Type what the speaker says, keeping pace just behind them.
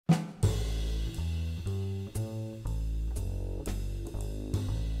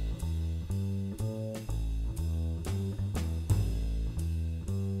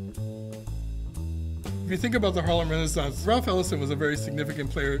you think about the Harlem Renaissance, Ralph Ellison was a very significant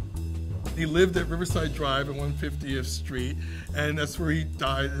player. He lived at Riverside Drive at 150th Street, and that's where he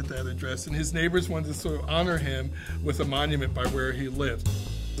died at that address. And his neighbors wanted to sort of honor him with a monument by where he lived.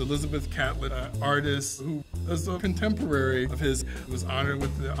 Elizabeth Catlett, an artist who was a contemporary of his, was honored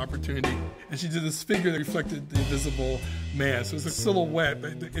with the opportunity. And she did this figure that reflected the invisible man. So it's a silhouette.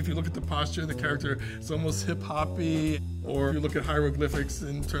 But if you look at the posture of the character, it's almost hip-hoppy. Or if you look at hieroglyphics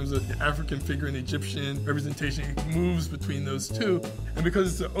in terms of the African figure and Egyptian representation, it moves between those two. And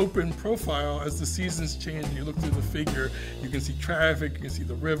because it's an open profile, as the seasons change and you look through the figure, you can see traffic, you can see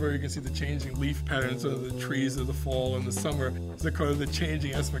the river, you can see the changing leaf patterns of the trees of the fall and the summer. It's kind of the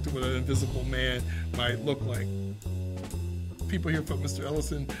changing aspect of what an invisible man might look like. People here felt Mr.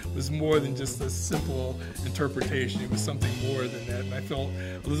 Ellison was more than just a simple interpretation. It was something more than that. And I felt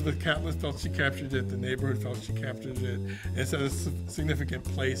Elizabeth Catlett felt she captured it, the neighborhood felt she captured it. And it's at a significant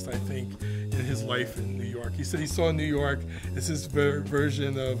place, I think, in his life in New York. He said he saw New York as his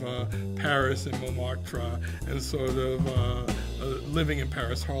version of Paris and Montmartre, and sort of living in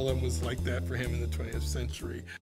Paris. Harlem was like that for him in the 20th century.